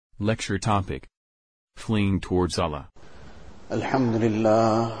Lecture topic: Fleeing towards Allah.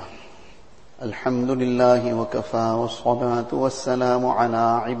 Alhamdulillah wa kafa wa salatu wa salamu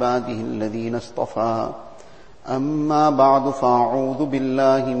ala ibadihi alladhina istafa. Amma ba'du fa'udhu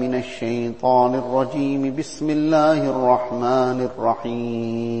billahi minash shaytanir rajim. Bismillahir rahmanir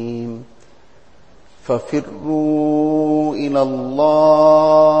rahim. Fafirru ila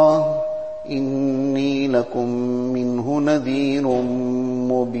Allah. إني لكم منه نذير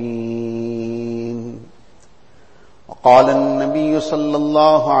مبين. وقال النبي صلى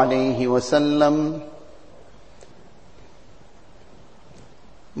الله عليه وسلم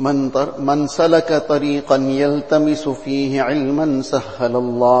من سلك طريقا يلتمس فيه علما سهل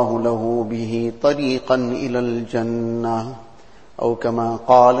الله له به طريقا إلى الجنة أو كما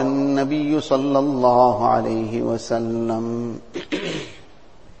قال النبي صلى الله عليه وسلم.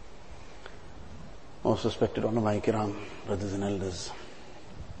 Most respected ulama kiram, brothers and elders.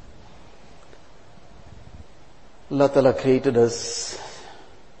 Allah Ta'ala created us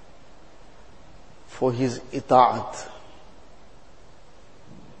for His ita'at.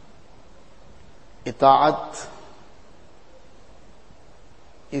 Ita'at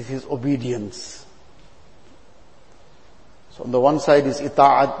is His obedience. So on the one side is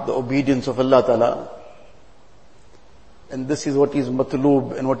ita'at, the obedience of Allah Ta'ala. And this is what is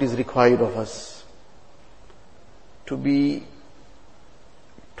matloob and what is required of us. To be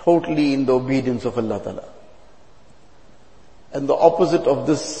totally in the obedience of Allah Ta'ala. And the opposite of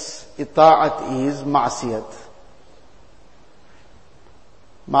this ita'at is ma'asiyat.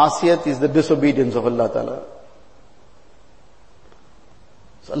 Ma'asiyat is the disobedience of Allah Ta'ala.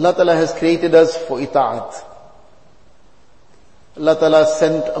 So Allah Ta'ala has created us for ita'at. Allah Ta'ala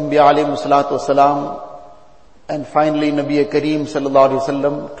sent Anbiya alayhi salatu wasalam and finally Nabi Kareem sallallahu alayhi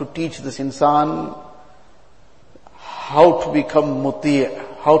wasallam to teach this insan how to become muti',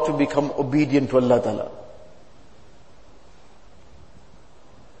 how to become obedient to Allah Ta'ala.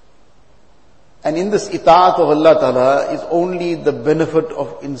 And in this ita'at of Allah Ta'ala is only the benefit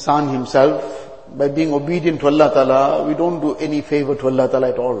of insan himself. By being obedient to Allah Ta'ala, we don't do any favor to Allah Ta'ala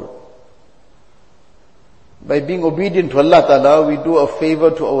at all. By being obedient to Allah Ta'ala, we do a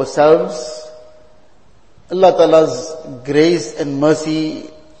favor to ourselves. Allah Ta'ala's grace and mercy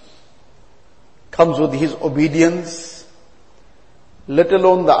comes with His obedience. Let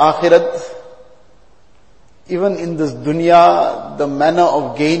alone the akhirat. Even in this dunya, the manner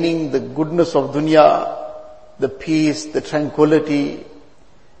of gaining the goodness of dunya, the peace, the tranquility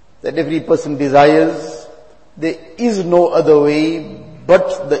that every person desires, there is no other way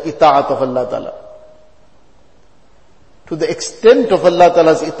but the ita'at of Allah Ta'ala. To the extent of Allah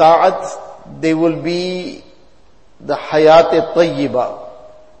Ta'ala's ita'at, there will be the hayat-e-tayyiba,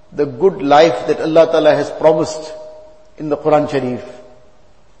 the good life that Allah Ta'ala has promised in the Quran Sharif.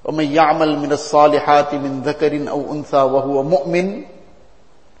 وَمَنْ يَعْمَلْ مِنَ الصَّالِحَاتِ مِنْ ذَكَرٍ أَوْ أُنْثَى وَهُوَ مُؤْمِنٌ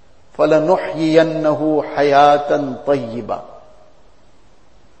فَلَنُحْيِيَنَّهُ حَيَاةً طَيِّبَةً.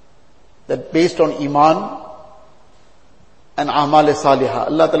 That based on iman and a'mal salihah.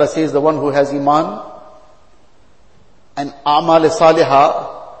 Allah Ta'ala says the one who has iman and a'mal salihah,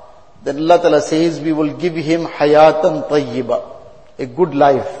 then Allah Ta'ala says we will give him hayatan tayyibah, a good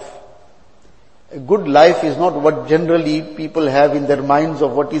life. A good life is not what generally people have in their minds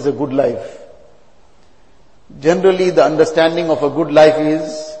of what is a good life. Generally, the understanding of a good life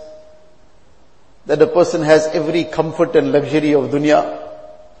is that a person has every comfort and luxury of dunya.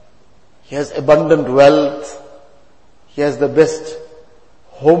 He has abundant wealth. He has the best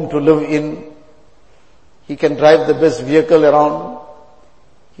home to live in. He can drive the best vehicle around.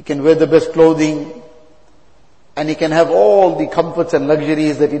 He can wear the best clothing. And he can have all the comforts and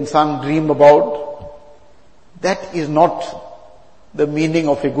luxuries that insan dream about. That is not the meaning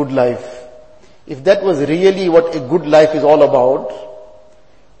of a good life. If that was really what a good life is all about,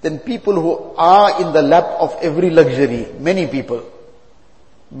 then people who are in the lap of every luxury, many people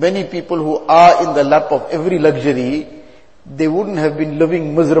who are in the lap of every luxury, they wouldn't have been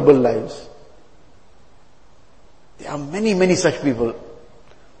living miserable lives. There are many, many such people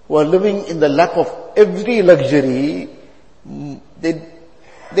who are living in the lap of every luxury.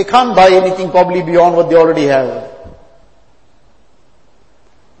 They can't buy anything probably beyond what they already have.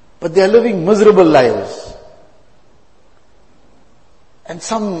 But they are living miserable lives. And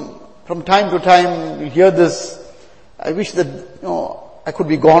some, from time to time, you hear this, I wish that, I could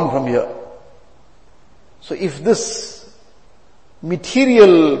be gone from here. So if this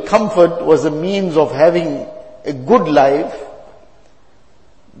material comfort was a means of having a good life,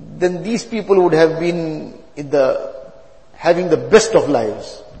 then these people would have been having the best of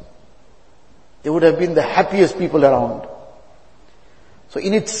lives. They would have been the happiest people around. So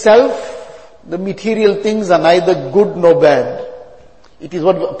in itself, the material things are neither good nor bad. It is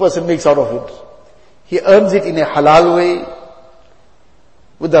what a person makes out of it. He earns it in a halal way,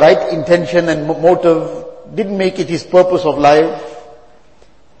 with the right intention and motive, didn't make it his purpose of life.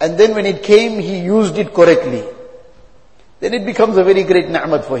 And then when it came, he used it correctly. Then it becomes a very great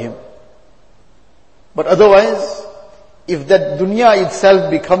ni'mat for him. But otherwise, if that dunya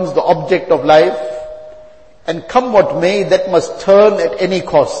itself becomes the object of life, and come what may, that must turn at any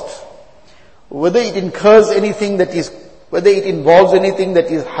cost. Whether it incurs anything whether it involves anything that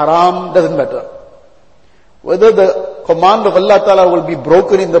is haram, doesn't matter. Whether the command of Allah Ta'ala will be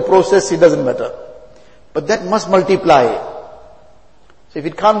broken in the process, it doesn't matter. But that must multiply. So if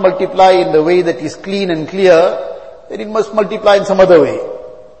it can't multiply in the way that is clean and clear, then it must multiply in some other way.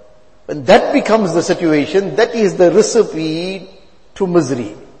 When that becomes the situation, that is the recipe to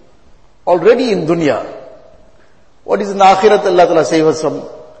misery. Already in dunya. What is in akhirat? Allah Ta'ala save us from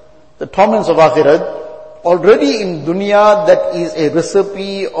the torments of akhirat. Already in dunya, that is a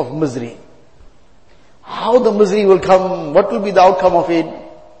recipe of misery. How the misery will come, what will be the outcome of it,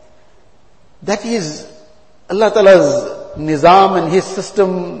 that is Allah Ta'ala's nizam, and His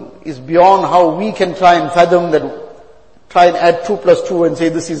system is beyond how we can try and fathom that, try and add 2 plus 2 and say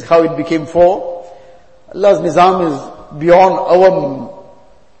this is how it became 4. Allah's nizam is beyond our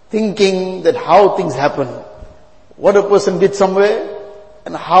thinking that how things happen. What a person did somewhere,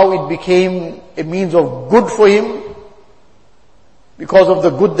 and how it became a means of good for him, because of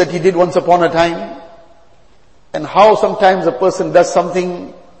the good that he did once upon a time. And how sometimes a person does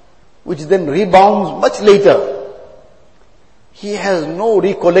something which then rebounds much later. He has no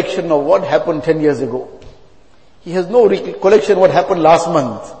recollection of what happened 10 years ago. He has no recollection of what happened last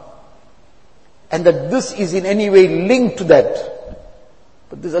month. And that this is in any way linked to that.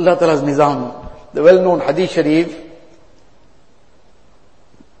 But this is Allah Ta'ala's nizam. The well-known hadith sharif.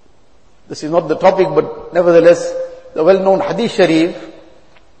 This is not the topic, but nevertheless, the well-known hadith sharif,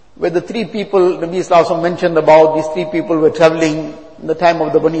 where the 3 people Nabi Sallallahu Alaihi Wasallam mentioned about, these 3 people were traveling in the time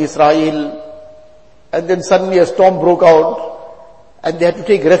of the Bani Israel, and then suddenly a storm broke out, and they had to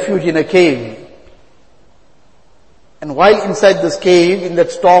take refuge in a cave. And while inside this cave, in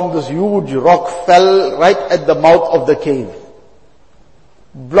that storm, this huge rock fell right at the mouth of the cave,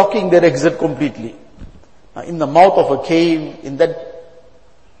 blocking their exit completely. Now, in the mouth of a cave, in that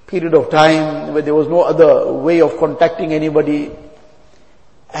period of time where there was no other way of contacting anybody,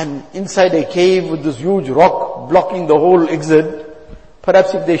 and inside a cave with this huge rock blocking the whole exit,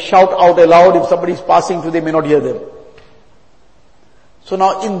 perhaps if they shout out aloud, if somebody is passing through, they may not hear them. So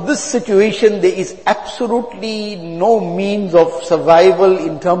now in this situation, there is absolutely no means of survival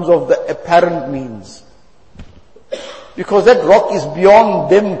in terms of the apparent means. Because that rock is beyond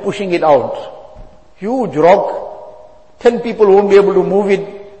them pushing it out. Huge rock, 10 people won't be able to move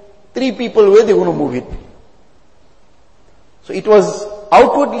it, 3 people, where they going to move it? So it was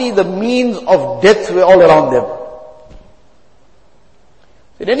outwardly the means of death were all around them.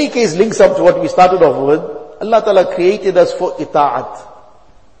 In any case, links up to what we started off with. Allah Ta'ala created us for ita'at.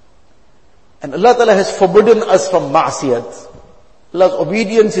 And Allah Ta'ala has forbidden us from ma'asiyat. Allah's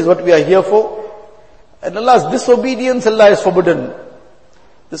obedience is what we are here for. And Allah's disobedience, Allah has forbidden.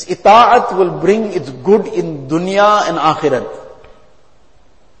 This ita'at will bring its good in dunya and akhirat.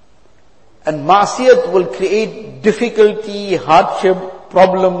 And ma'asiyat will create difficulty, hardship,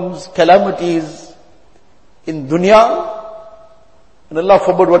 problems, calamities in dunya. And Allah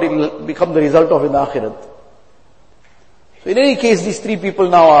forbid what it will become the result of in the akhirat. So in any case, these 3 people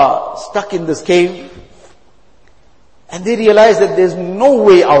now are stuck in this cave. And they realize that there's no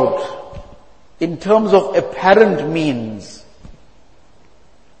way out in terms of apparent means.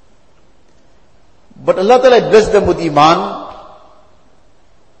 But Allah Ta'ala blessed them with iman.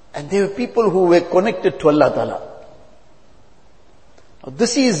 And they were people who were connected to Allah Ta'ala. Now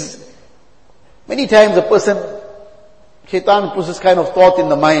this is, many times a person, Shaitan puts this kind of thought in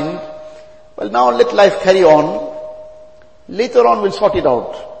the mind, well now let life carry on, later on we'll sort it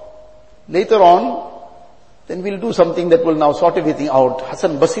out. Later on, then we'll do something that will now sort everything out.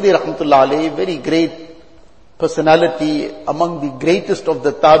 Hasan Basri rahmatullah alayhi, very great personality, among the greatest of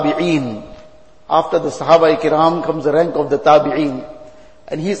the tabi'een. After the Sahaba Kiram comes the rank of the tabi'een.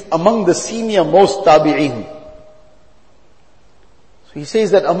 And he is among the senior most tabi'een. So he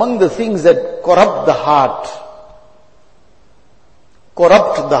says that among the things that corrupt the heart,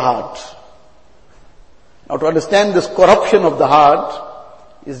 Now to understand this corruption of the heart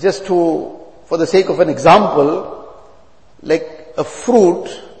is just to, for the sake of an example, like a fruit.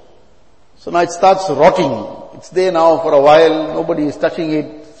 So now it starts rotting. It's there now for a while, nobody is touching it,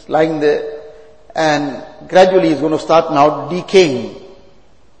 it's lying there, and gradually it's going to start now decaying.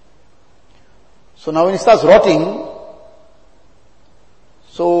 So now when it starts rotting,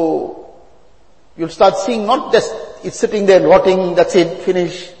 so you'll start seeing not just it's sitting there rotting, that's it,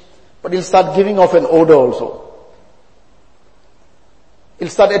 finish, but it'll start giving off an odor also. It'll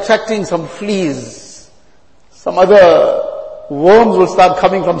start attracting some fleas, some other worms will start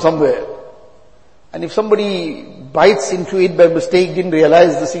coming from somewhere. And if somebody bites into it by mistake, didn't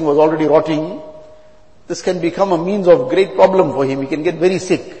realize this thing was already rotting, this can become a means of great problem for him. He can get very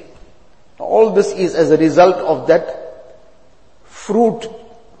sick. All this is as a result of that fruit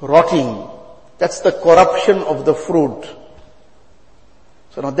rotting. That's the corruption of the fruit.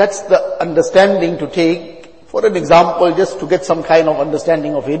 So now that's the understanding to take. For an example, just to get some kind of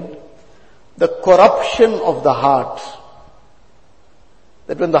understanding of it, the corruption of the heart.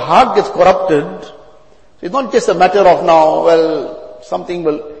 That when the heart gets corrupted, it's not just a matter of now, well, something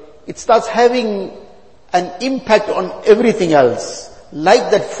will, it starts having an impact on everything else.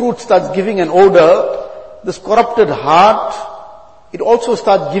 Like that fruit starts giving an odor, this corrupted heart, it also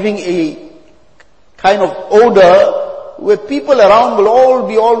starts giving a kind of odor where people around will all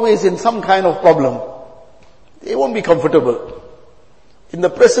be always in some kind of problem. They won't be comfortable in the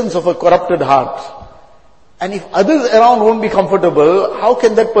presence of a corrupted heart. And if others around won't be comfortable, how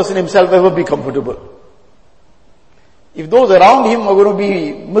can that person himself ever be comfortable? If those around him are going to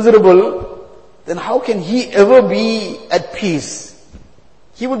be miserable, then how can he ever be at peace?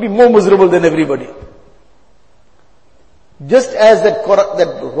 He would be more miserable than everybody. Just as that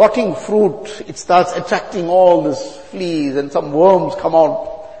rotting fruit, it starts attracting all these fleas and some worms come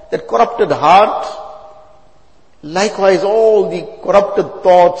out. That corrupted heart, likewise all the corrupted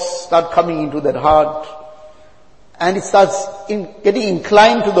thoughts start coming into that heart. And it starts getting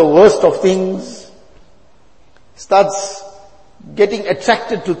inclined to the worst of things. Starts getting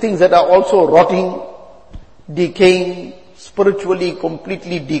attracted to things that are also rotting, decaying, spiritually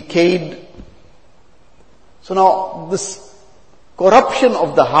completely decayed. So now this corruption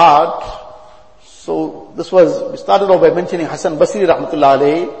of the heart, so we started off by mentioning Hassan Basri rahmatullah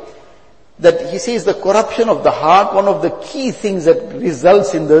alayhi, that he says the corruption of the heart, one of the key things that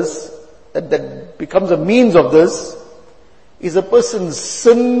results in this, that becomes a means of this, is a person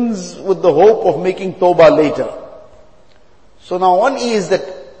sins with the hope of making tawbah later. So now one is that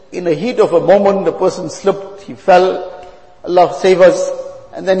in the heat of a moment the person slipped, he fell, Allah save us,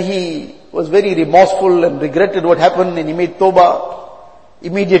 and then he was very remorseful and regretted what happened and he made tawbah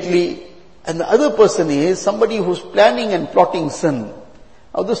immediately. And the other person is somebody who's planning and plotting sin.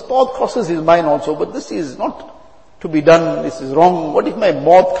 Now this thought crosses his mind also, but this is not to be done, this is wrong. What if my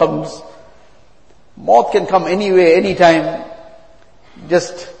maut comes? Maut can come anywhere, anytime.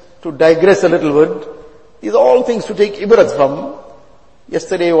 Just to digress a little bit, these are all things to take ibrat from.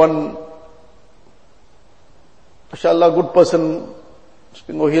 Yesterday one, mashallah, good person,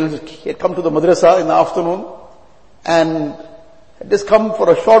 Spingo Hills, he had come to the madrasa in the afternoon and had just come for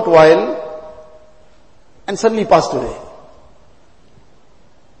a short while and suddenly passed away.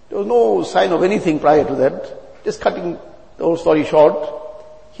 There was no sign of anything prior to that. Just cutting the whole story short,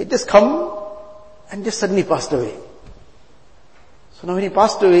 he had just come and just suddenly passed away. So now when he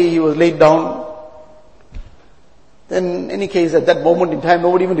passed away, he was laid down. Then in any case, at that moment in time,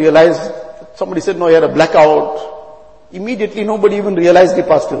 nobody even realized. Somebody said, no, he had a blackout. Immediately nobody even realized he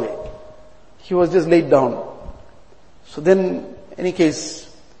passed away. He was just laid down. So then, in any case,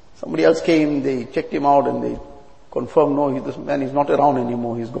 somebody else came, they checked him out and they confirmed, no, this man is not around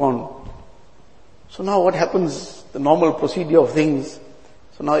anymore, he's gone. So now what happens? The normal procedure of things.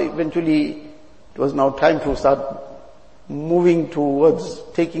 So now eventually, it was now time to start moving towards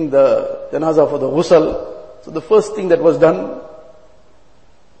taking the janazah for the ghusl. So the first thing that was done,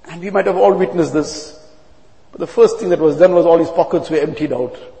 and we might have all witnessed this, but the first thing that was done was all his pockets were emptied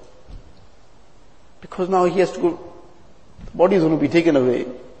out. Because now he has to go, the body is going to be taken away.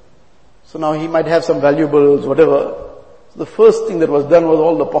 So now he might have some valuables, whatever. So the first thing that was done was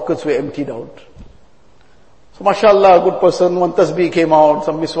all the pockets were emptied out. So mashallah, a good person, one tasbih came out,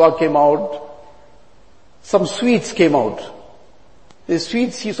 some miswak came out, some sweets came out. The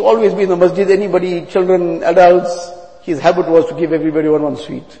sweets, he's always been in the masjid, anybody, children, adults, his habit was to give everybody one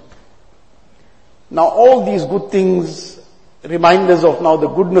sweet. Now all these good things, reminders of now the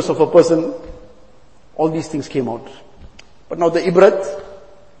goodness of a person, all these things came out. But now the ibrat,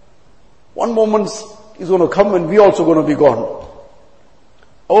 one moment is going to come and we're also going to be gone.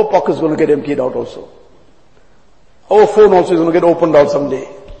 Our pocket is going to get emptied out also. Our phone also is going to get opened out someday.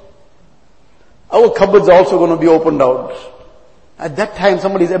 Our cupboards are also going to be opened out. At that time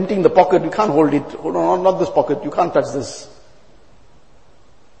somebody is emptying the pocket, you can't hold it. Hold on, not this pocket, you can't touch this.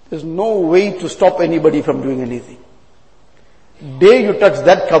 There's no way to stop anybody from doing anything. Day you touch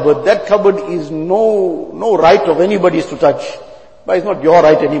that cupboard is no right of anybody's to touch. But it's not your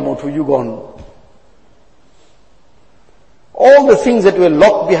right anymore, to you gone. All the things that were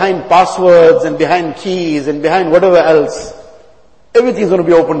locked behind passwords and behind keys and behind whatever else, everything is going to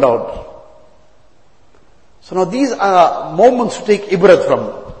be opened out. So now these are moments to take ibrat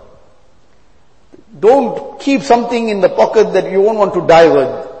from. Don't keep something in the pocket that you won't want to die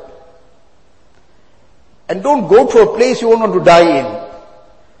with. And don't go to a place you won't want to die in.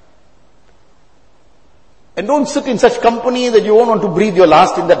 And don't sit in such company that you won't want to breathe your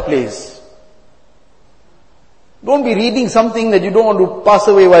last in that place. Don't be reading something that you don't want to pass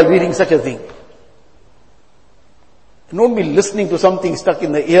away while reading such a thing. And don't be listening to something stuck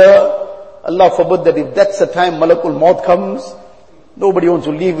in the ear. Allah forbid that if that's the time Malakul Maut comes, nobody wants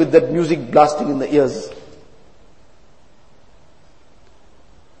to leave with that music blasting in the ears.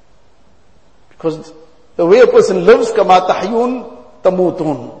 Because the way a person lives, kama tahyun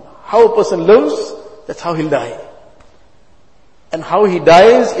tamutun. How a person lives, that's how he'll die. And how he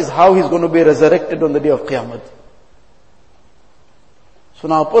dies is how he's going to be resurrected on the day of Qiyamah. So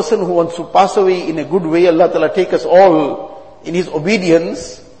now a person who wants to pass away in a good way, Allah Ta'ala take us all in His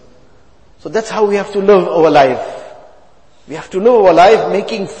obedience. So that's how we have to live our life. We have to live our life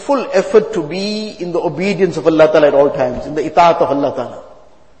making full effort to be in the obedience of Allah Ta'ala at all times, in the itaat of Allah Ta'ala.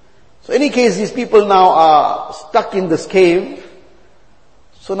 So in any case, these people now are stuck in this cave.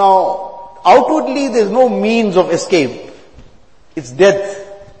 So now, outwardly there's no means of escape. It's death.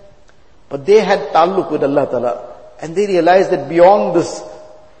 But they had ta'alluq with Allah Ta'ala. And they realized that beyond this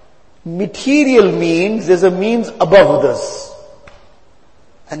material means, there's a means above this.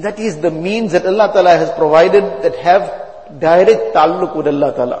 And that is the means that Allah Ta'ala has provided that have direct ta'alluq with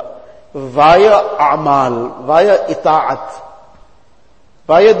Allah Ta'ala. Via a'mal, via ita'at,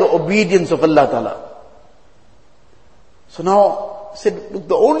 via the obedience of Allah Ta'ala. So now, said, look,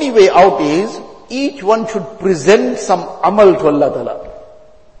 the only way out is, each one should present some amal to Allah Ta'ala.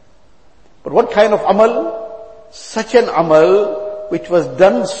 But what kind of amal? Such an amal which was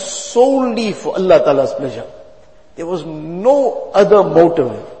done solely for Allah Ta'ala's pleasure. There was no other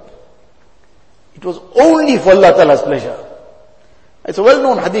motive. It was only for Allah Ta'ala's pleasure. It's a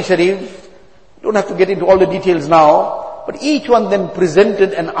well-known hadith sharif. Don't have to get into all the details now. But each one then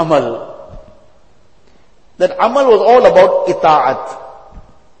presented an amal. That amal was all about ita'at.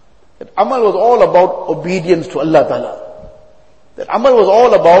 That amal was all about obedience to Allah Ta'ala. That amal was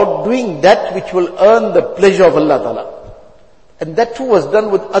all about doing that which will earn the pleasure of Allah Ta'ala. And that too was done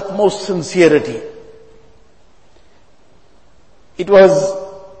with utmost sincerity. It was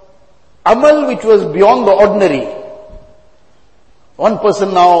amal which was beyond the ordinary. One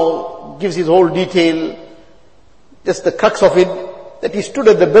person now gives his whole detail, just the crux of it, that he stood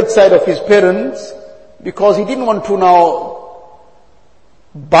at the bedside of his parents because he didn't want to now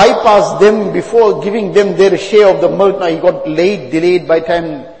bypass them before giving them their share of the milk. Now he got delayed by the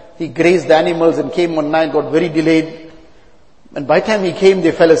time he grazed the animals and came one night, got very delayed. And by the time he came,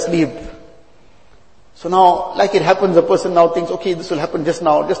 they fell asleep. So now, like it happens, a person now thinks, okay, this will happen just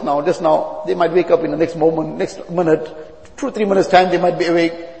now. They might wake up in the next moment, next minute, 2-3 minutes time, they might be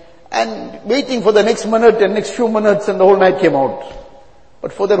awake. And waiting for the next minute and next few minutes, and the whole night came out.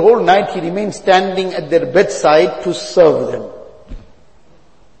 But for that whole night, he remained standing at their bedside to serve them.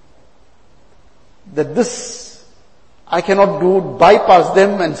 That this, I cannot do, bypass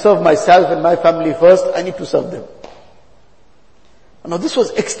them and serve myself and my family first, I need to serve them. Now this was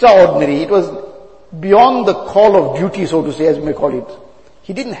extraordinary. It was beyond the call of duty, so to say, as we may call it.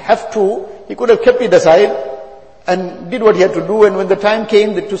 He didn't have to, he could have kept it aside and did what he had to do, and when the time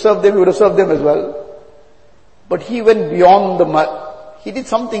came to serve them, he would have served them as well. But he went beyond he did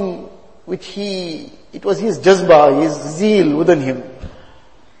something which it was his jazba, his zeal within him.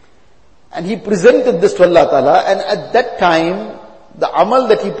 And he presented this to Allah Ta'ala, and at that time, the amal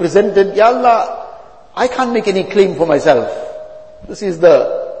that he presented, Ya Allah, I can't make any claim for myself. This is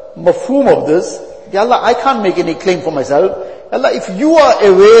the mafhum of this. Ya Allah, I can't make any claim for myself. Allah, if you are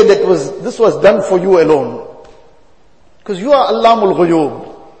aware that this was done for you alone, because you are Allamul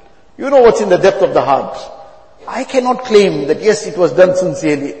Ghuyub, you know what's in the depth of the heart. I cannot claim that yes, it was done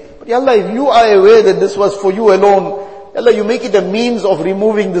sincerely. But Ya Allah, if you are aware that this was for you alone, Ya Allah, you make it a means of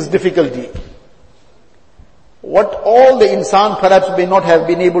removing this difficulty. What all the insan perhaps may not have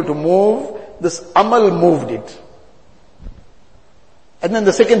been able to move, this amal moved it. And then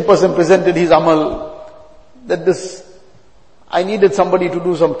the second person presented his amal, that I needed somebody to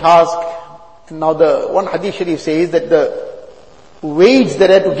do some task. And now the one hadith sharif says that the wage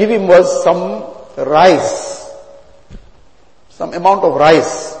that I had to give him was some rice. Some amount of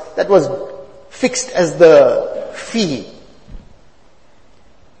rice. That was fixed as the fee.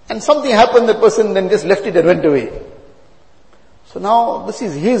 And something happened, that person then just left it and went away. So now this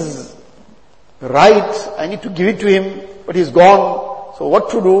is his right, I need to give it to him, but he's gone. So what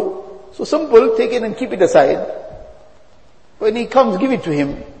to do? So simple, take it and keep it aside. When he comes, give it to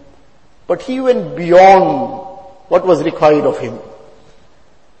him. But he went beyond what was required of him.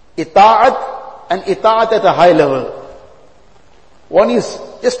 Ita'at, and ita'at at a high level. One is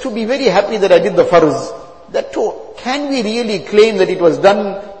just to be very happy that I did the farz. That too, can we really claim that it was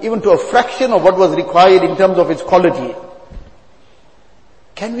done even to a fraction of what was required in terms of its quality?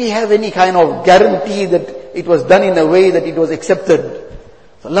 Can we have any kind of guarantee that it was done in a way that it was accepted?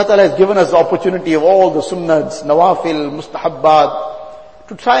 So Allah Ta'ala has given us the opportunity of all the sunnats, nawafil, mustahabbat,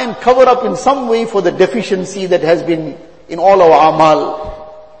 to try and cover up in some way for the deficiency that has been in all our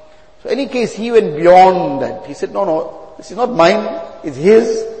amal. So in any case, he went beyond that. He said, no, this is not mine, it's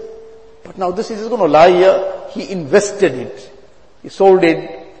his. But now this is going to lie here. He invested it. He sold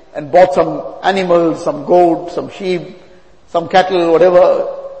it and bought some animals, some goat, some sheep, some cattle, whatever.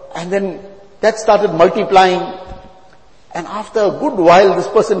 And then that started multiplying. And after a good while, this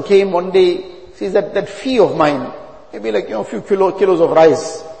person came one day, sees that fee of mine, maybe like, a few kilos of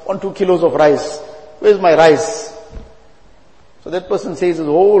rice, 1-2 kilos of rice. Where's my rice? So that person says, the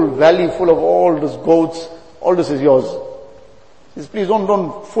whole valley full of all these goats, all this is yours. He says, please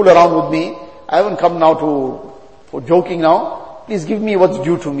don't fool around with me. I haven't come now for joking now. Please give me what's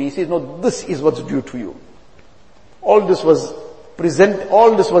due to me. He says, no, this is what's due to you. All this was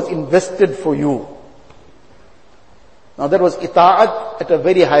invested for you. Now that was ita'at at a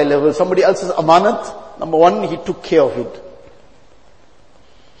very high level. Somebody else's amanat, number one, he took care of it.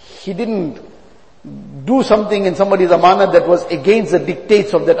 He didn't do something in somebody's amanat that was against the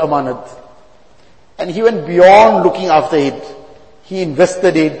dictates of that amanat. And he went beyond looking after it. He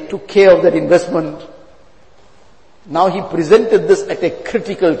invested it, took care of that investment. Now he presented this at a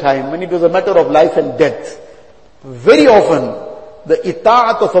critical time, when it was a matter of life and death. Very often, the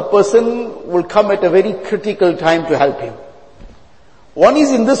ita'at of a person will come at a very critical time to help him. One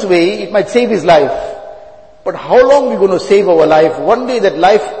is in this way, it might save his life. But how long are we going to save our life? One day that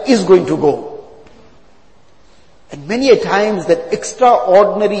life is going to go. And many a times that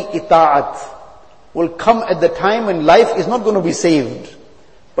extraordinary ita'at will come at the time when life is not going to be saved,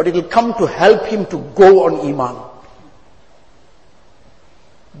 but it will come to help him to go on iman.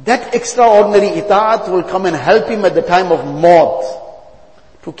 That extraordinary ita'at will come and help him at the time of maut,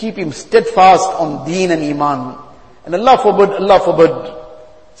 to keep him steadfast on deen and iman. And Allah forbid,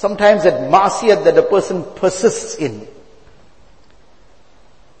 sometimes that ma'asiyat that a person persists in,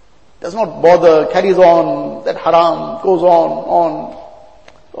 does not bother, carries on, that haram goes on.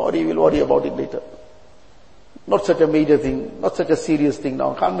 Sorry, we'll worry about it later. Not such a major thing, not such a serious thing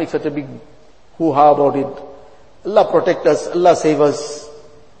now. Can't make such a big hoo-ha about it. Allah protect us, Allah save us.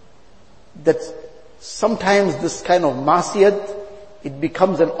 That sometimes this kind of ma'asiyat, it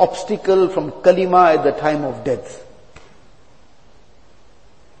becomes an obstacle from kalima at the time of death.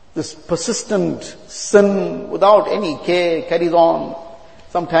 This persistent sin without any care carries on.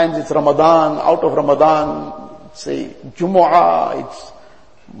 Sometimes it's Ramadan, out of Ramadan, say Jumu'ah,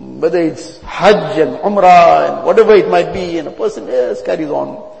 whether it's Hajj and Umrah and whatever it might be, and a person carries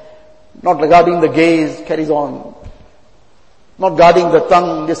on. Not regarding the gaze, carries on. Not guarding the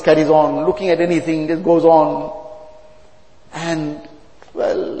tongue, just carries on. Looking at anything, just goes on. And,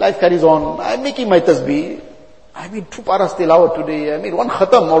 well, life carries on. I'm making my tasbih. I made 2 paras tilawat today. I made 1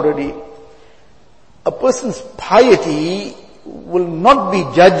 khatam already. A person's piety will not be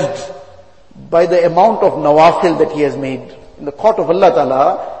judged by the amount of nawafil that he has made. In the court of Allah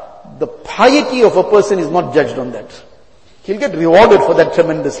Ta'ala, the piety of a person is not judged on that. He'll get rewarded for that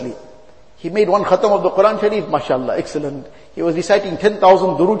tremendously. He made 1 khatam of the Quran Sharif, mashallah, excellent. He was reciting 10,000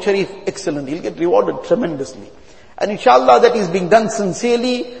 Durood Sharif, excellent. He'll get rewarded tremendously. And inshallah that is being done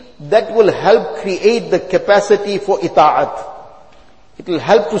sincerely, that will help create the capacity for ita'at. It will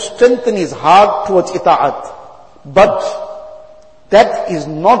help to strengthen his heart towards ita'at. But that is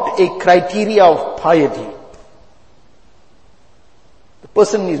not a criteria of piety. The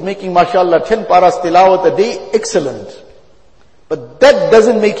person is making, mashallah, 10 paras tilawat a day, excellent. But that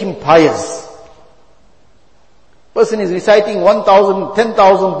doesn't make him pious. Person is reciting 1,000, 10,000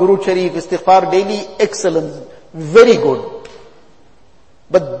 Durood Sharif, istighfar daily, excellent, very good.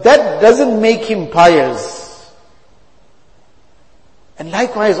 But that doesn't make him pious. And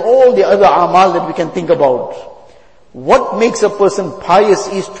likewise, all the other amal that we can think about. What makes a person pious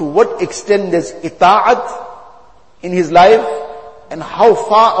is to what extent there's ita'at in his life, and how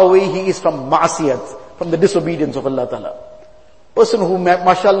far away he is from ma'asiyat, from the disobedience of Allah Ta'ala. Person who,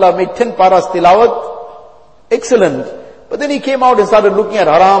 mashallah, made 10 paras tilawat, excellent. But then he came out and started looking at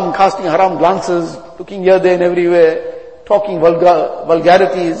haram, casting haram glances, looking here, there and everywhere, talking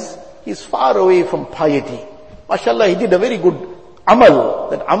vulgarities. He's far away from piety. MashaAllah, he did a very good amal.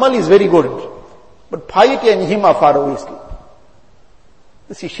 That amal is very good. But piety and him are far away still.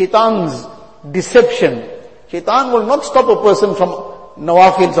 You see, shaitan's deception. Shaitan will not stop a person from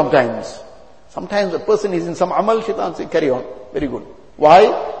nawafil sometimes. Sometimes a person is in some amal, shaitan says, carry on. Very good.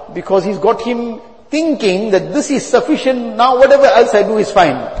 Why? Because he's got him thinking that this is sufficient, now whatever else I do is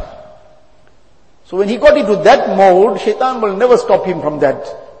fine. So when he got into that mode, shaitan will never stop him from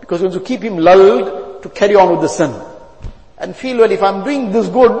that. Because he wants to keep him lulled to carry on with the sin. And feel, well, if I'm doing this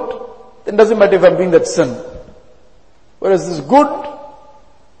good, then doesn't matter if I'm doing that sin. Whereas this good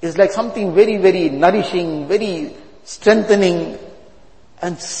is like something very, very nourishing, very strengthening.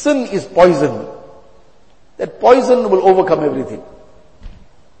 And sin is poison. That poison will overcome everything.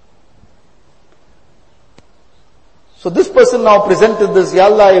 So this person now presented this, Ya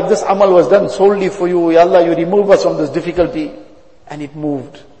Allah, if this amal was done solely for you, Ya Allah, you remove us from this difficulty. And it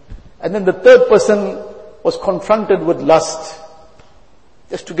moved. And then the third person was confronted with lust.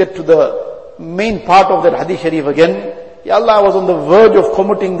 Just to get to the main part of that hadith sharif again. Ya Allah, I was on the verge of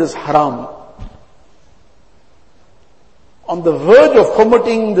committing this haram. On the verge of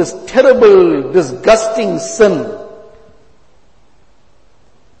committing this terrible, disgusting sin.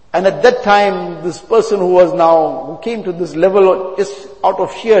 And at that time, this person who came to this level just out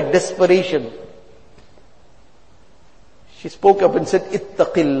of sheer desperation, she spoke up and said,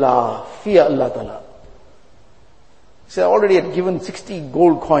 Ittaqillah, fear Allah Ta'ala. She said, I already had given 60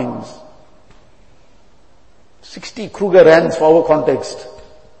 gold coins. 60 Kruger rands for our context.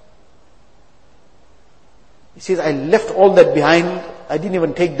 He says, I left all that behind. I didn't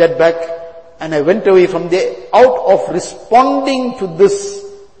even take that back. And I went away from there out of responding to this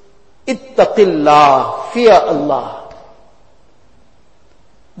Ittaqillah, fear Allah.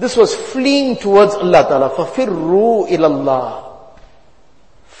 This was fleeing towards Allah Ta'ala. Fafirru ilallah.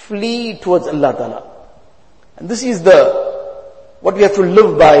 Flee towards Allah Ta'ala. And this is what we have to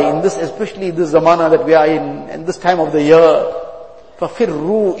live by in this, especially this zamana that we are in, and this time of the year.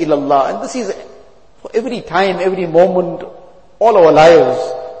 Fafirru ilallah. And this is for every time, every moment, all our lives.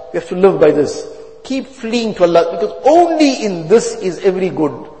 We have to live by this. Keep fleeing to Allah, because only in this is every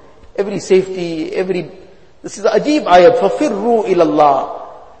good, every safety, this is the ajib ayat, fafirru ilallah.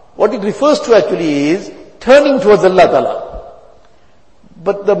 What it refers to actually is turning towards Allah Ta'ala.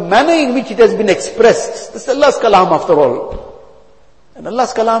 But the manner in which it has been expressed, this is Allah's kalam after all. And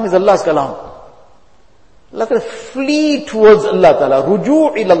Allah's kalam is Allah's kalam. Allah Ta'ala, flee towards Allah Ta'ala,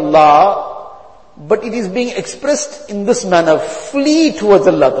 ruju' ilallah, but it is being expressed in this manner, flee towards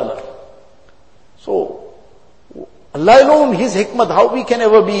Allah Ta'ala. So, Allah alone, His hikmat, how we can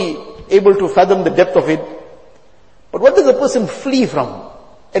ever be able to fathom the depth of it. But what does a person flee from?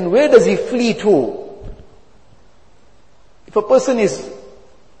 And where does he flee to? If a person is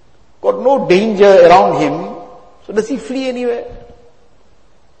got no danger around him, so does he flee anywhere?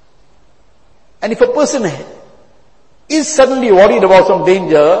 And if a person is suddenly worried about some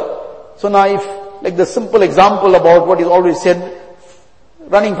danger, so now if, like the simple example about what is always said,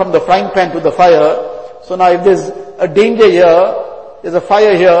 running from the frying pan to the fire, so now if there's a danger here, there's a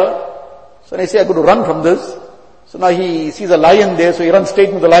fire here, so I say I'm going to run from this. So now he sees a lion there, so he runs straight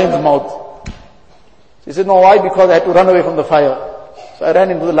into the lion's mouth. So he said, no, why? Because I had to run away from the fire. So I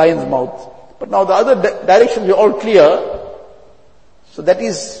ran into the lion's mouth. But now the other directions are all clear. So that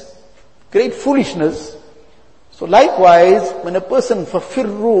is great foolishness. So likewise, when a person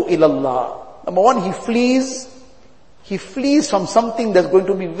fafirru ilallah, number one, he flees from something that's going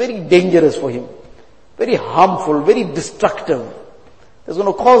to be very dangerous for him. Very harmful, very destructive. That's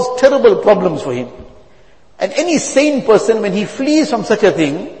going to cause terrible problems for him. And any sane person, when he flees from such a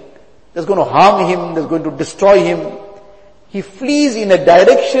thing, that's going to harm him, that's going to destroy him, he flees in a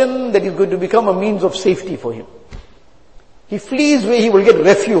direction that is going to become a means of safety for him. He flees where he will get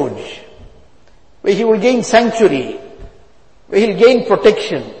refuge, where he will gain sanctuary, where he'll gain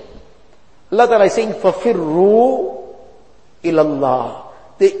protection. Allah Ta'ala is saying, فَفِرُّوا ilallah.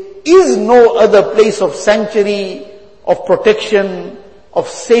 There is no other place of sanctuary, of protection, of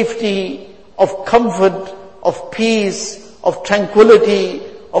safety, of comfort, of peace, of tranquility,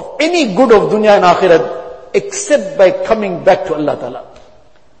 of any good of dunya and akhirat, except by coming back to Allah Ta'ala.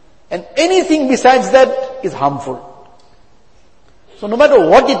 And anything besides that is harmful. So no matter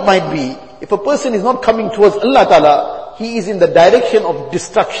what it might be, if a person is not coming towards Allah Ta'ala, he is in the direction of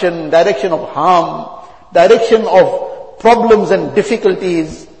destruction, direction of harm, direction of problems and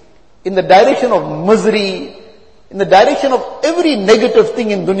difficulties, in the direction of misery, in the direction of every negative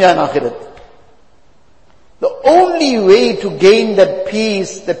thing in dunya and akhirat. The only way to gain that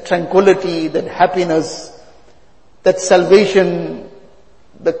peace, that tranquility, that happiness, that salvation,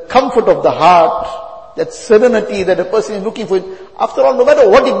 the comfort of the heart, that serenity that a person is looking for. After all, no matter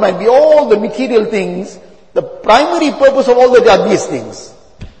what it might be, all the material things, the primary purpose of all that are these things.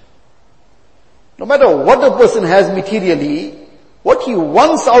 No matter what a person has materially, what he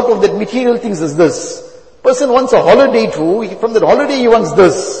wants out of that material things is this. Person wants a holiday too, from that holiday he wants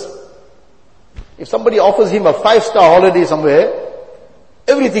this. If somebody offers him a 5-star holiday somewhere,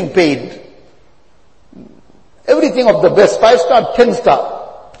 everything paid, everything of the best, 5-star, 10-star.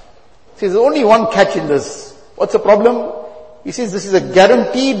 Says, there's only one catch in this. What's the problem? He says, this is a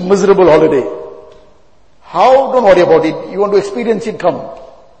guaranteed miserable holiday. How? Don't worry about it. You want to experience it, come.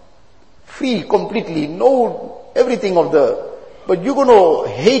 Free, completely, no, everything of but you're going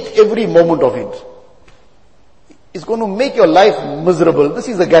to hate every moment of it. It's going to make your life miserable. This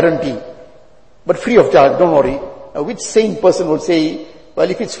is a guarantee. But free of charge, don't worry. Now which sane person would say, well,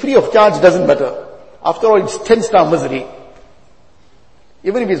 if it's free of charge, doesn't matter. After all, it's 10-star misery.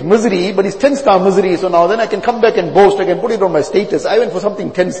 Even if it's misery, but it's 10-star misery, so now then I can come back and boast, I can put it on my status. I went for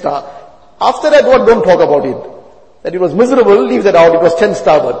something 10-star. After that, what? Don't talk about it. That it was miserable, leave that out, it was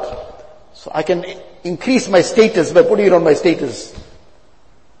 10-star, but so I can increase my status by putting it on my status.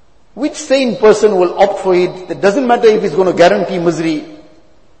 Which sane person will opt for it? It doesn't matter if it's going to guarantee misery.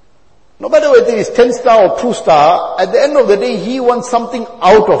 No matter whether it's 10-star or 2-star, at the end of the day, he wants something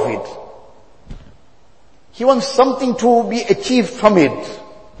out of it. He wants something to be achieved from it.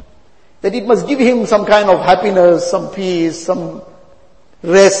 That it must give him some kind of happiness, some peace, some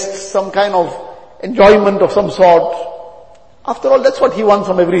rest, some kind of enjoyment of some sort. After all, that's what he wants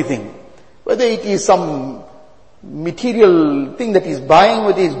from everything. Whether it is some material thing that he's buying,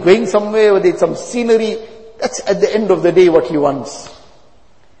 whether he's going somewhere, whether it's some scenery, that's at the end of the day what he wants.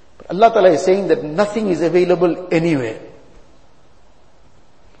 But Allah Ta'ala is saying that nothing is available anywhere.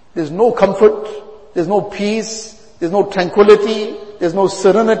 There's no comfort, there's no peace, there's no tranquility, there's no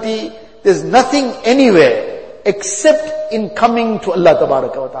serenity, there's nothing anywhere except in coming to Allah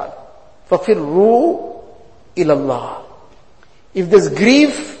Tabaraka wa Ta'ala. فَفِرُّوا إِلَى اللَّهِ. If there's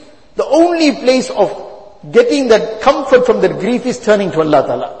grief, the only place of getting that comfort from that grief is turning to Allah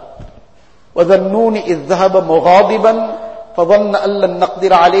Ta'ala. وَذَنُّونِ إِذْ ذَهَبَ مُغَاضِبًا فَظَنَّ أَن لَّن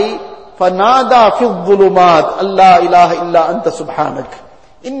نَّقْدِرَ عَلَيْهِ فَنَادَى فِي الظُّلُمَاتِ أَن لَّا إِلَٰهَ إِلَّا أَنتَ سُبْحَانَكَ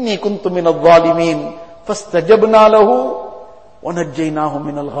إِنِّي كُنتُ مِنَ الظَّالِمِينَ فَاسْتَجَبْنَا لَهُ وَنَجَّيْنَاهُ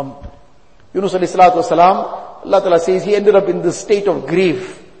مِنَ الْغَمِّ. Yunus alayhi salatu wasalam, Allah Ta'ala says he ended up in this state of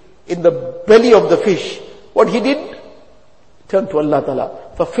grief, in the belly of the fish. What he did? Turned to Allah Ta'ala.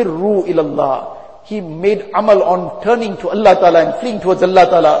 فَفِرُّوا إِلَى اللَّهِ. He made amal on turning to Allah Ta'ala and fleeing towards Allah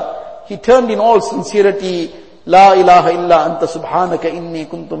Ta'ala. He turned in all sincerity, La ilaha illa anta subhanaka inni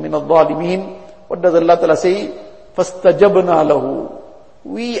kuntu min al-zalimin. What does Allah Ta'ala say? فَاسْتَجَبْنَا لَهُ.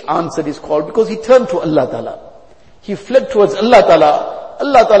 We answered his call because he turned to Allah Ta'ala. He fled towards Allah Ta'ala.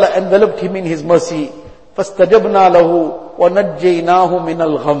 Allah Ta'ala enveloped him in his mercy. فَاسْتَجَبْنَا لَهُ وَنَجَّيْنَاهُ مِنَ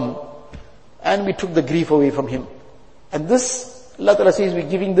الْغَمِّ. And we took the grief away from him. And this, Allah Ta'ala says, we're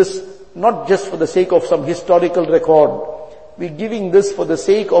giving this not just for the sake of some historical record. We're giving this for the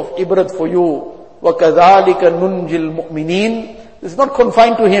sake of ibrat for you. وَكَذَلِكَ نُنْجِ الْمُؤْمِنِينَ. This is not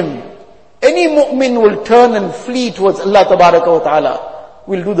confined to him. Any mu'min will turn and flee towards Allah Tabaraka wa Ta'ala.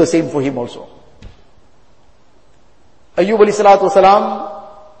 We'll do the same for him also. Ayyub alayhi salatu wasalam,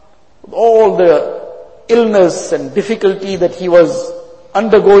 with all the illness and difficulty that he was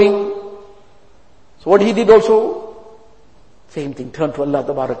undergoing, so what he did also, same thing, turn to Allah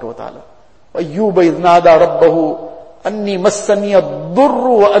Tabaraka wa Ta'ala. Ayyub idh nada rabbahu anni massani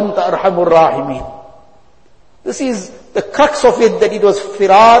ad-durru wa anta arhamur rahimin. This is the crux of it, that it was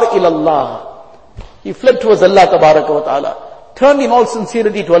firar ilallah. He fled towards Allah Tabaraka wa Ta'ala, turned in all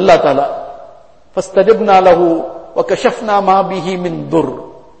sincerity to Allah Ta'ala. فَاسْتَجَبْنَا لَهُ وَكَشَفْنَا مَا بِهِ مِنْ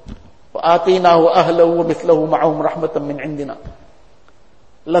ضُرٍّ وَآتَيْنَاهُ أَهْلَهُ وَمِثْلَهُ مَعَهُمْ رَحْمَةً مِنْ عِنْدِنَا.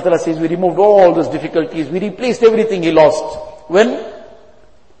 Allah Ta'ala says, we removed all those difficulties, we replaced everything he lost. When?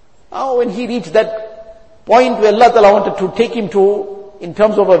 When he reached that point where Allah Ta'ala wanted to take him to, in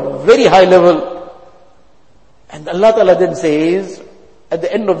terms of a very high level. And Allah Ta'ala then says, at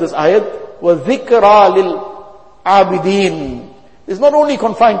the end of this ayat, وَذِكْرَى لِلْعَابِدِينَ. It's not only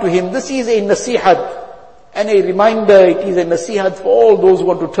confined to him, this is a nasihat and a reminder, it is a nasihat for all those who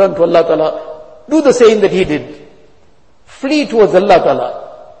want to turn to Allah Ta'ala. Do the same that he did. Flee towards Allah Ta'ala.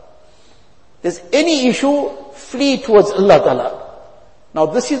 There's any issue, flee towards Allah Ta'ala. Now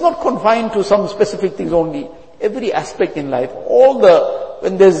this is not confined to some specific things only. Every aspect in life,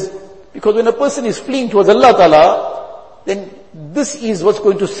 because when a person is fleeing towards Allah Ta'ala, then this is what's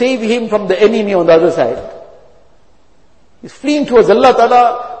going to save him from the enemy on the other side. He's fleeing towards Allah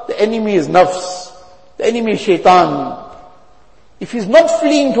Ta'ala. The enemy is nafs. The enemy is shaitan. If he's not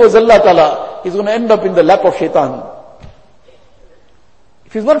fleeing towards Allah Ta'ala, he's going to end up in the lap of shaitan.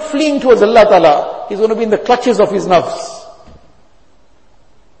 If he's not fleeing towards Allah Ta'ala, he's going to be in the clutches of his nafs.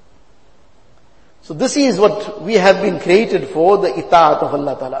 So this is what we have been created for, the ita'at of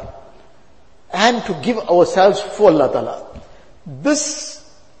Allah Ta'ala. And to give ourselves for Allah Ta'ala. This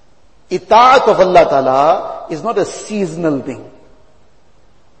ita'at of Allah Ta'ala is not a seasonal thing.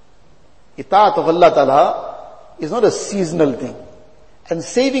 Ita'at of Allah Ta'ala is not a seasonal thing. And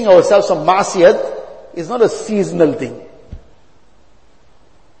saving ourselves from ma'asiyat is not a seasonal thing.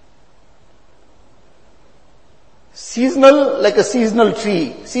 Seasonal, like a seasonal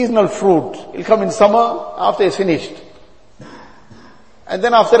tree, seasonal fruit. It'll come in summer after it's finished. And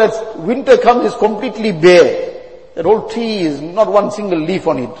then after that, winter comes, it's completely bare. That whole tree is not one single leaf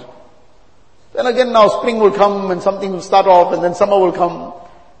on it. Then again now spring will come and something will start off and then summer will come.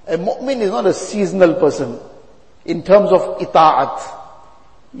 A mu'min is not a seasonal person in terms of ita'at.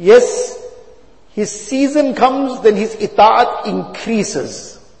 Yes, his season comes, then his ita'at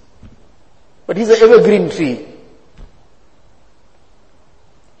increases. But he's an evergreen tree.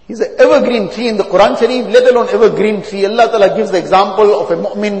 He's an evergreen tree in the Quran Sharif, let alone evergreen tree. Allah Ta'ala gives the example of a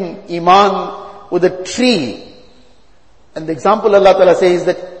mu'min iman with a tree. And the example Allah Ta'ala says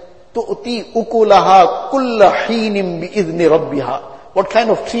that, تُؤْتِي أُكُلَهَا كُلَّ حِينٍ بِإِذْنِ رَبِّهَا. What kind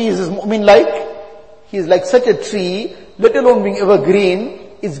of tree is this mu'min like? He is like such a tree, let alone being evergreen,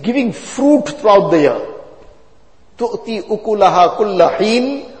 is giving fruit throughout the year. تُؤْتِي أُكُلَهَا كُلَّ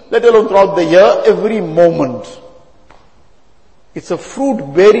حِينٍ, let alone throughout the year, every moment. It's a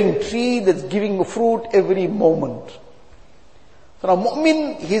fruit-bearing tree that's giving fruit every moment. So now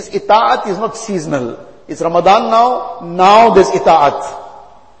mu'min, his ita'at is not seasonal. It's Ramadan now there's ita'at.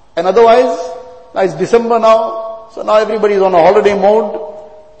 And otherwise, now it's December now, so now everybody is on a holiday mode.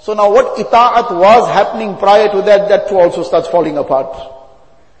 So now what ita'at was happening prior to that too also starts falling apart.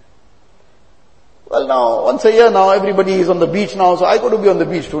 Well now, once a year now, everybody is on the beach now, so I got to be on the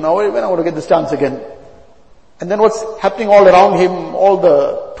beach too now. When am I going to get this chance again? And then what's happening all around him, all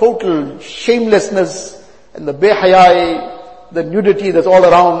the total shamelessness and the behayai, the nudity that's all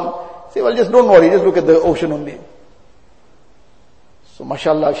around. Say, well, just don't worry, just look at the ocean only. So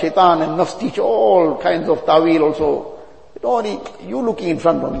mashallah, shaitan and nafs teach all kinds of ta'wil also. Don't worry, you looking in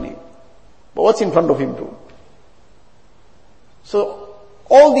front only. But what's in front of him too? So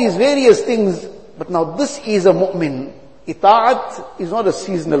all these various things, but now this is a mu'min. Ita'at is not a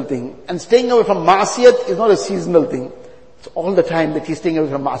seasonal thing. And staying away from ma'asiyat is not a seasonal thing. It's all the time that he's staying away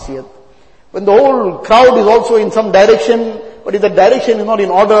from ma'asiyat. When the whole crowd is also in some direction, but if the direction is not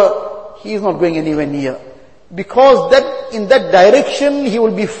in order, he is not going anywhere near. Because in that direction, he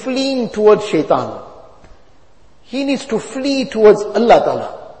will be fleeing towards shaitan. He needs to flee towards Allah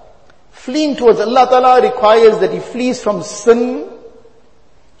Ta'ala. Fleeing towards Allah Ta'ala requires that he flees from sin.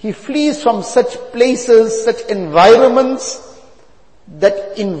 He flees from such places, such environments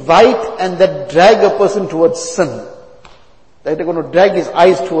that invite and that drag a person towards sin. That they're going to drag his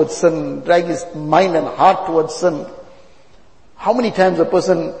eyes towards sin, drag his mind and heart towards sin. How many times a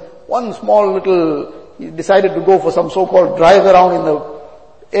person, one small little, he decided to go for some so-called drive around in the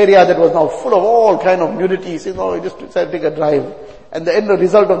area that was now full of all kind of nudity. He says, no, he just decided to take a drive. And the end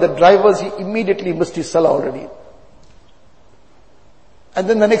result of the drive was he immediately missed his salah already. And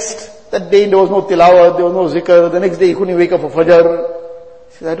then that day there was no tilawat, there was no zikr. The next day he couldn't wake up for fajr.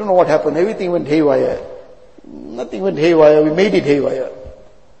 He says, I don't know what happened. Everything went haywire. Nothing went haywire. We made it haywire.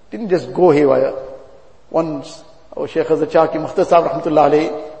 Didn't just go haywire. Once, our Shaykh Hazrat Chaki Mukhtasar Rahmatullah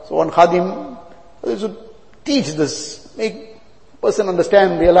alayhi, so one khadim, they should teach this, make person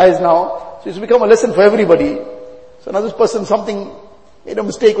understand, realize now. So it's become a lesson for everybody. So now this person made a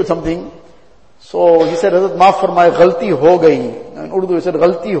mistake with something. So he said, Hazrat, maaf farmaye, ghalti ho gayi. In Urdu he said,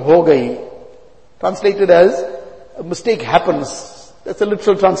 ghalti ho gayi. Translated as, a mistake happens. That's a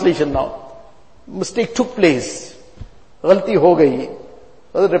literal translation now. Mistake took place. Ghalti ho gayi.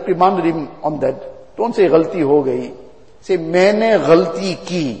 Hazrat reprimanded him on that. Don't say ghalti ho gayi. Say, maine ghalti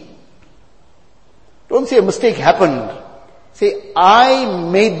ki. Don't say a mistake happened. Say, I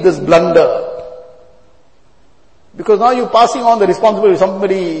made this blunder. Because now you're passing on the responsibility to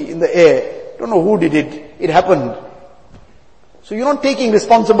somebody in the air. Don't know who did it. It happened. So you're not taking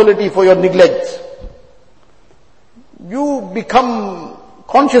responsibility for your neglect. You become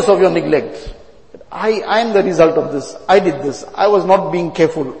conscious of your neglect. I am the result of this. I did this. I was not being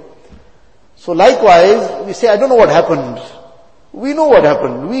careful. So likewise, we say, I don't know what happened. We know what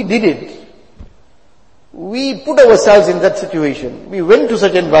happened. We did it. We put ourselves in that situation. We went to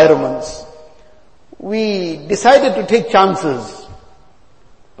such environments.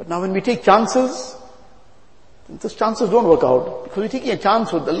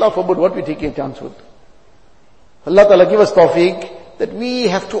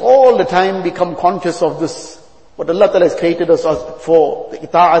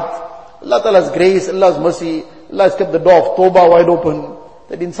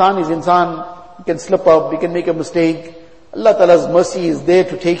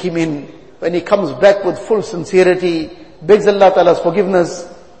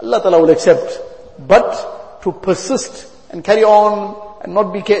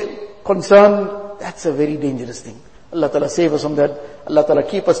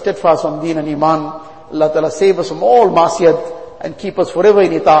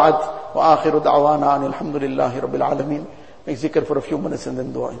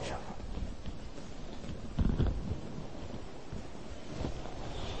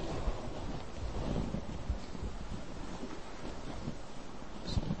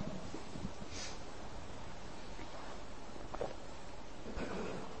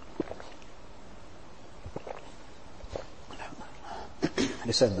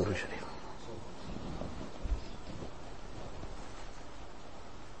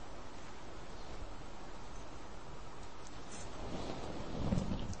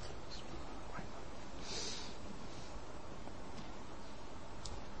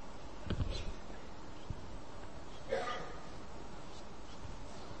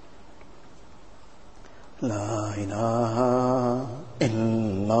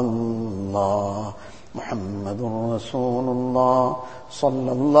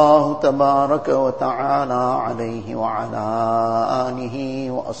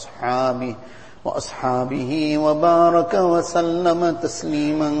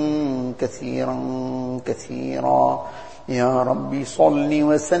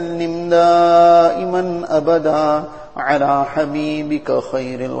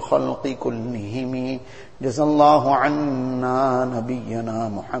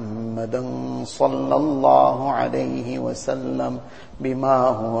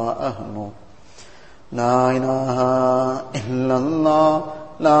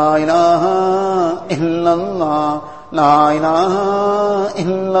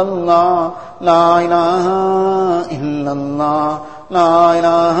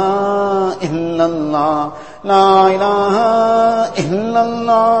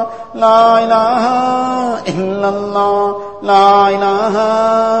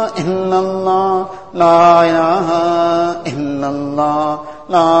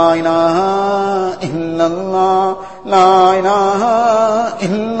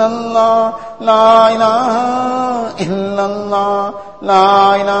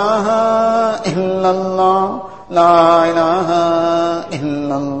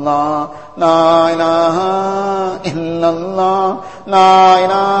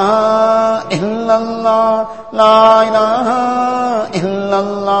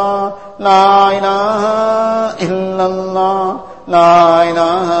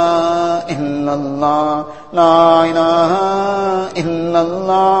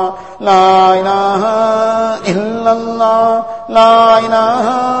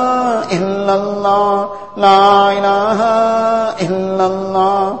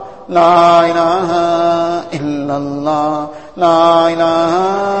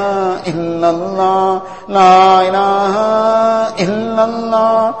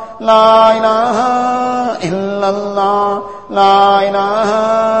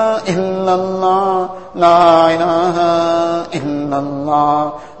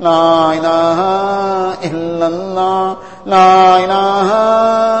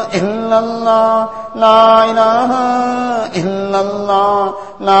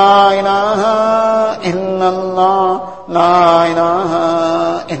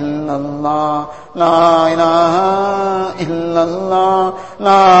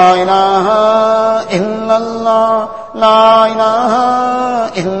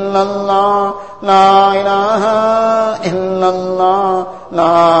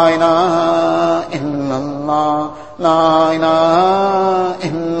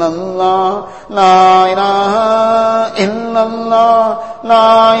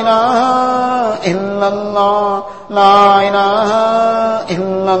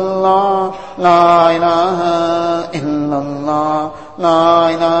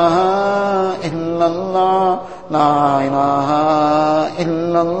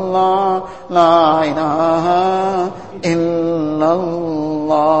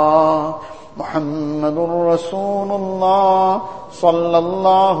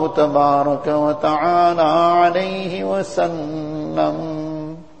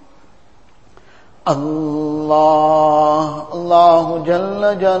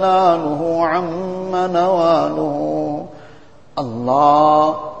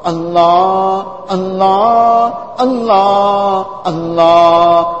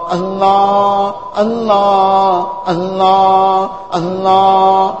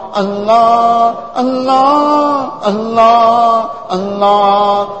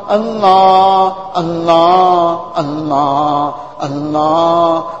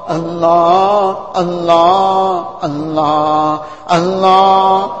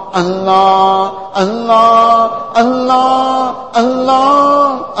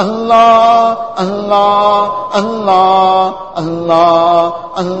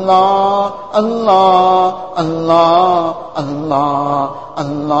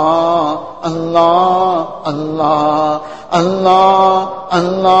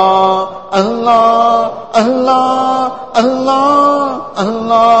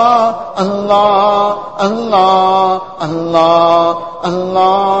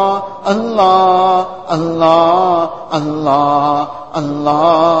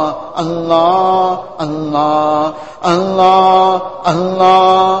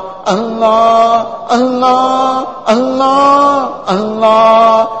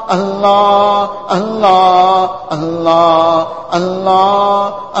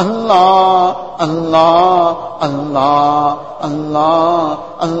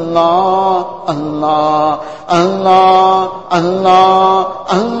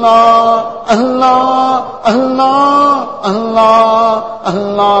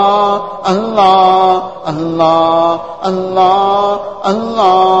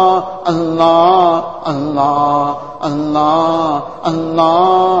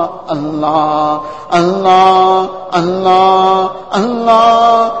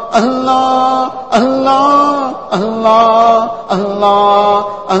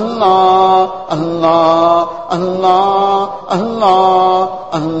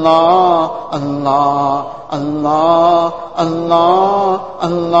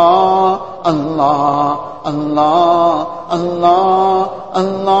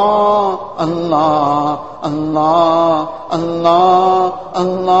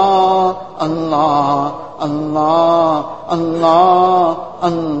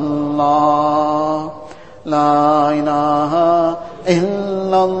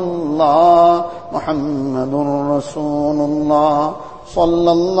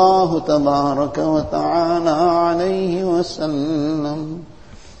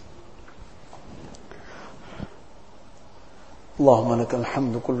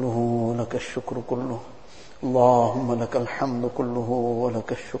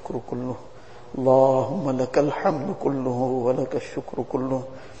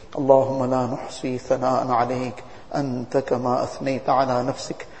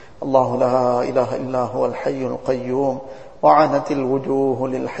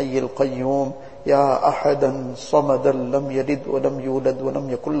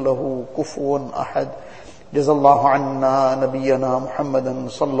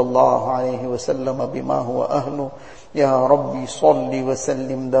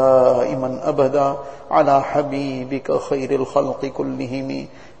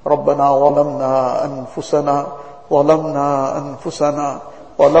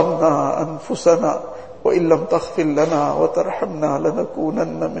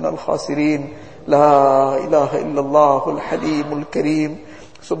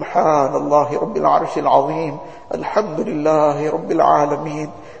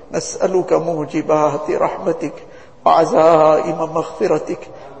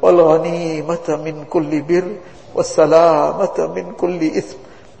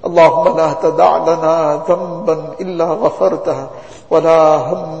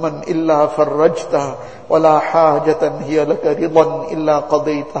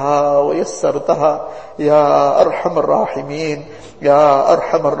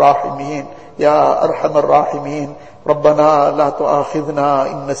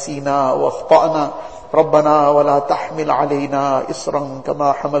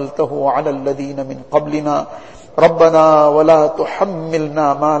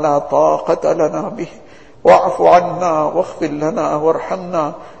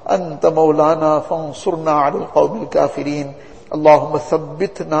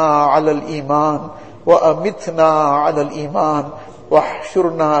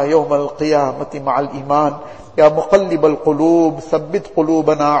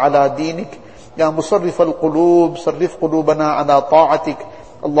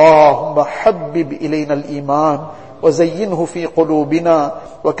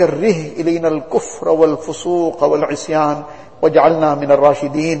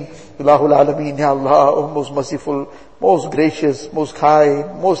 Ilahul Alameen, Ya Allah, O most merciful, most gracious, most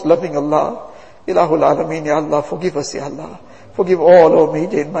kind, most loving Allah. Ilahul Alameen, Ya Allah, forgive us, Ya Allah. Forgive all our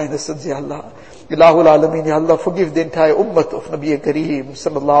major and minor sins, Ya Allah. Ilahul Alameen, Ya Allah, forgive the entire ummah of Nabi Kareem,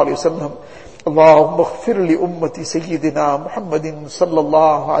 sallallahu alayhi wa sallam. Allahumma ighfir li ummati Sayyidina Muhammadin,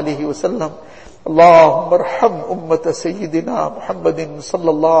 sallallahu alayhi wa sallam. Allahumma arham ummata Sayyidina Muhammadin,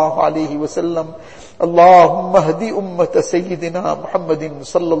 sallallahu alayhi wa sallam. اللهم اهد أمة سيدنا محمد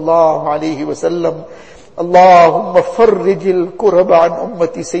صلى الله عليه وسلم. اللهم فرج الكرب عن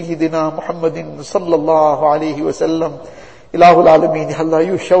أمة سيدنا محمد صلى الله عليه وسلم. Ilahul Alameen, Allah,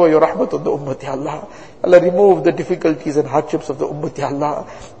 you shower your rahmat on the ummah, Allah. Allah, remove the difficulties and hardships of the ummah, Allah.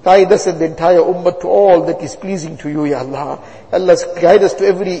 Guide us and the entire ummah to all that is pleasing to you, Ya Allah. Allah, guide us to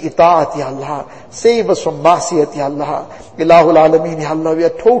every ita'at, Ya Allah. Save us from ma'siyat, Ya Allah. Ilahul Alameen, Ya Allah, we are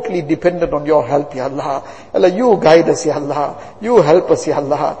totally dependent on your help, Ya Allah. Allah, you guide us, Ya Allah. You help us, Ya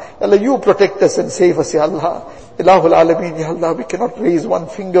Allah. Allah, you protect us and save us, Ya Allah. Ilahul Alameen, Ya Allah, we cannot raise one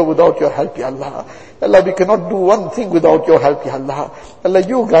finger without your help, Ya Allah. Allah, we cannot do one thing without your help, Ya Allah. Allah,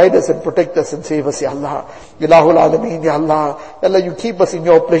 you guide us and protect us and save us, Ya Allah. Ilahul Alameen, Ya Allah. Allah, you keep us in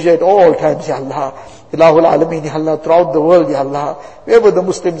your pleasure at all times, Ya Allah. Ilahul Alameen, Ya Allah, throughout the world, Ya Allah. Wherever the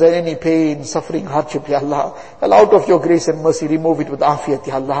Muslims are in any pain, suffering, hardship, Ya Allah. Allah, out of your grace and mercy, remove it with afiyat,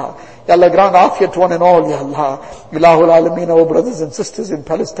 Ya Allah. Ya Allah, grant afiyat to one and all, Ya Allah. Ilahul Alameen, our brothers and sisters in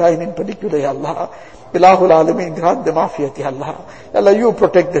Palestine in particular, Ya Allah. Ilahul Alameen, grant them afiyat, Ya Allah. Allah, you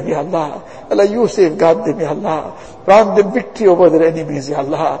protect them, Ya Allah. Allah, you safeguard them, Ya Allah. Grant them victory over their enemies, Ya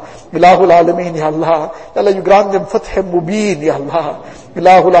Allah. Ilahul Alameen, Ya Allah. Allah, you grant them fath mubeen, Ya Allah.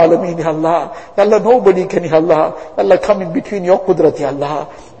 Ilahul Alameen, Ya Allah. Allah, nobody can, Ya Allah. Allah, come in between your qudrat, Ya Allah.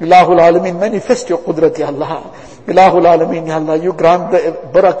 Ilahul Alameen, manifest your qudrat, Ya Allah. Ilahul Alameen, Ya Allah, you grant the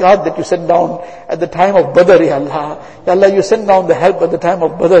barakat that you send down at the time of Badr, Ya Allah. Ya Allah, you send down the help at the time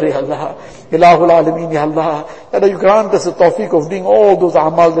of Badr, Ya Allah. Ilahul Alameen, Ya Allah. Ya Allah, you grant us the tawfiq of doing all those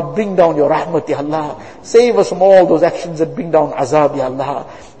amal that bring down your rahmat, Ya Allah. Save us from all those actions that bring down azab, Ya Allah.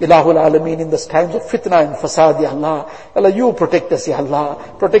 Ilahul Alameen, in this times of fitna and fasad, Ya Allah. Ya Allah, you protect us, Ya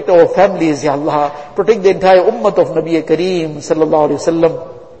Allah. Protect our families, Ya Allah. Protect the entire ummah of Nabi Kareem, sallallahu alayhi wa sallam.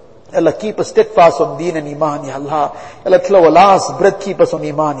 Allah, keep us steadfast on deen and iman, Ya Allah. Allah, till our last breath, keep us on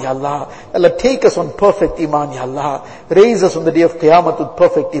iman, Ya Allah. Allah, take us on perfect iman, Ya Allah. Raise us on the day of Qiyamah with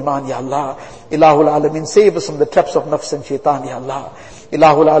perfect iman, Ya Allah. Ilahul Alameen, save us from the traps of nafs and shaitan, Ya Allah.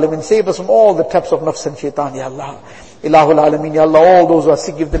 Ilahul Alameen, save us from all the traps of nafs and shaitan, Ya Allah. Ilahul Alameen, Ya Allah, all those who are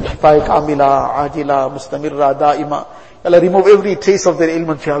sick, give them shifaa kamila, ajila, mustamirra, da'ima. Allah, remove every trace of their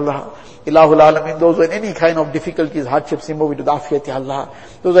ailment, Ya Allah. Ilahul Alameen, those who are in any kind of difficulties, hardships, remove it with afiyat, Ya Allah.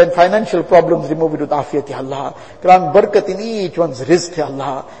 Those who are in financial problems, remove it with afiyat, Ya Allah. Grant barakat in each one's rizq, Ya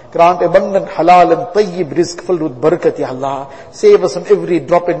Allah. Grant abundant halal and tayyib rizq filled with barakat, Ya Allah. Save us from every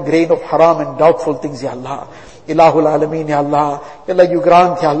drop and grain of haram and doubtful things, Ya Allah. Ilahul Alameen, Ya Allah. Ya Allah, you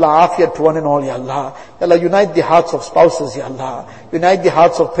grant, Ya Allah, afiyat to one and all, Ya Allah. Ya Allah, unite the hearts of spouses, Ya Allah. Unite the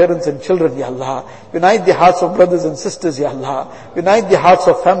hearts of parents and children, Ya Allah. Unite the hearts of brothers and sisters, Ya Allah. Unite the hearts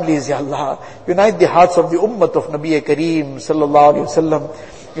of families, Ya Allah. Unite the hearts of the ummah of Nabi Kareem, sallallahu alayhi wa sallam.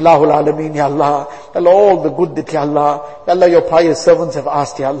 Ilahul Alameen, Ya Allah. Ya Allah, all the good that, Ya Allah. Ya Allah, your pious servants have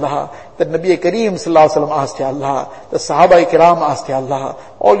asked, Ya Allah. That Nabi Kareem, sallallahu alayhi wa sallam, asked, Ya Allah. The Sahaba Kiram asked, Ya Allah.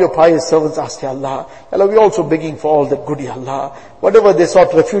 All your pious servants asked, Ya Allah. Ya Allah, we also begging for all that good, Ya Allah. Whatever they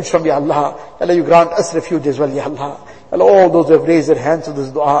sought refuge from, Ya Allah. Ya Allah, you grant us refuge as well, Ya Allah. Ya Allah, all those who have raised their hands to this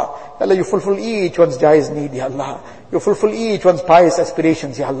dua. Ya Allah, you fulfill each one's jaiz need, Ya Allah. You fulfill each one's pious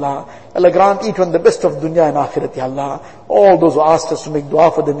aspirations, Ya Allah. Allah, grant each one the best of dunya and akhirat, Ya Allah. All those who asked us to make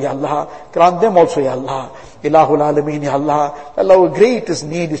dua for them, Ya Allah. Grant them also, Ya Allah. Ilahul Alameen, Ya Allah. Allah, our greatest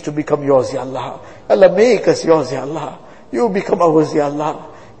need is to become yours, Ya Allah. Allah, make us yours, Ya Allah. You become ours, Ya Allah.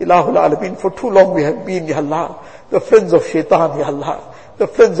 Ilahul Alameen, for too long we have been, Ya Allah, the friends of shaitan, Ya Allah. The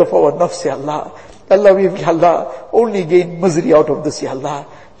friends of our nafs, Ya Allah. Allah, we've, Ya Allah, only gained misery out of this, Ya Allah.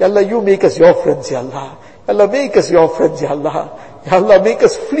 Ya Allah, you make us your friends, Ya Allah. Allah, make us your friends, Ya Allah. Ya Allah, make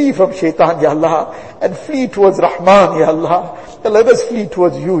us flee from shaitan, Ya Allah, and flee towards Rahman, Ya Allah. Ya Allah, let us flee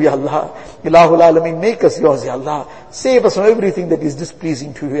towards you, Ya Allah. Ilahul Alameen, make us yours, Ya Allah. Save us from everything that is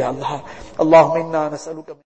displeasing to you, Ya Allah. Allahumma inna nas'aluka